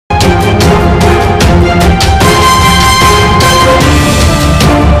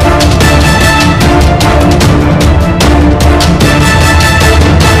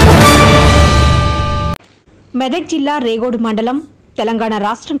మెదక్ జిల్లా రేగోడు మండలం తెలంగాణ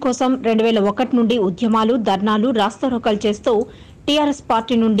రాష్ట్రం కోసం 2001 నుండి ఉద్యమాలు, ధర్నాలు, రాస్తారోకలు చేస్తూ టీఆర్ఎస్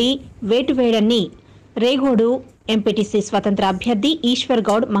పార్టీ నుండి వేటు వేయడాన్ని రేగోడు ఎంపీటీసీ స్వతంత్ర అభ్యర్థి ఈశ్వర్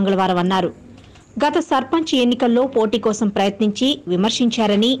గౌడ్ మంగళవారం అన్నారు. గత సర్పంచ్ ఎన్నికల్లో పోటీ కోసం ప్రయత్నించి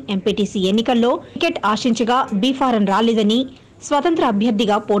విమర్శించారని, ఎంపీటీసీ ఎన్నికల్లో టికెట్ ఆశించగా బీఫారం రాలేదని, స్వతంత్ర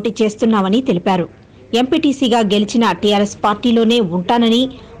అభ్యర్థిగా పోటీ చేస్తున్నామని తెలిపారు. ఎంపీటీసీగా గెలిచిన టీఆర్ఎస్ పార్టీలోనే ఉంటానని,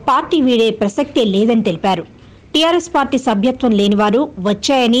 పార్టీ వీడే ప్రసక్తే లేదని తెలిపారు. టీఆర్ఎస్ పార్టీ సభ్యత్వం లేనివారు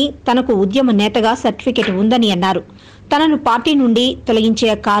వచ్చాయని, తనకు ఉద్యమ నేతగా సర్టిఫికెట్ ఉందని అన్నారు. తనను పార్టీ నుండి తొలగించే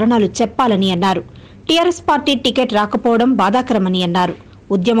కారణాలు చెప్పాలని అన్నారు. టీఆర్ఎస్ పార్టీ టికెట్ రాకపోవడం బాధాకరమని అన్నారు.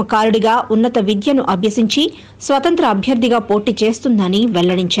 ఉద్యమకారుడిగా ఉన్నత విద్యను అభ్యసించి స్వతంత్ర అభ్యర్థిగా పోటీ చేస్తుందని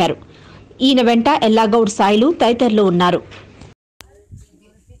వెల్లడించారు. ఈయన వెంట ఎల్లాగౌడ్ సాయిలు తదితరులు ఉన్నారు.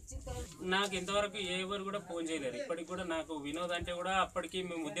 నాకు ఇంతవరకు ఎవరు కూడా ఫోన్ చేయలేరు. ఇప్పటికి కూడా నాకు వినోద్ అంటే కూడా అప్పటికి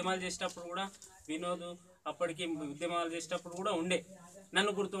మేము ఉద్యమాలు చేసేటప్పుడు కూడా వినోద్ అప్పటికి ఉద్యమాలు చేసేటప్పుడు కూడా ఉండే,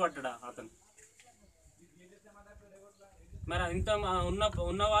 నన్ను గుర్తుపట్టడా అతను. మరి ఇంత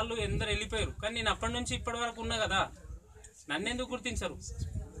ఉన్న వాళ్ళు ఎందరు వెళ్ళిపోయారు, కానీ నేను అప్పటి నుంచి ఇప్పటి వరకు ఉన్నా కదా, నన్ను ఎందుకు గుర్తించరు?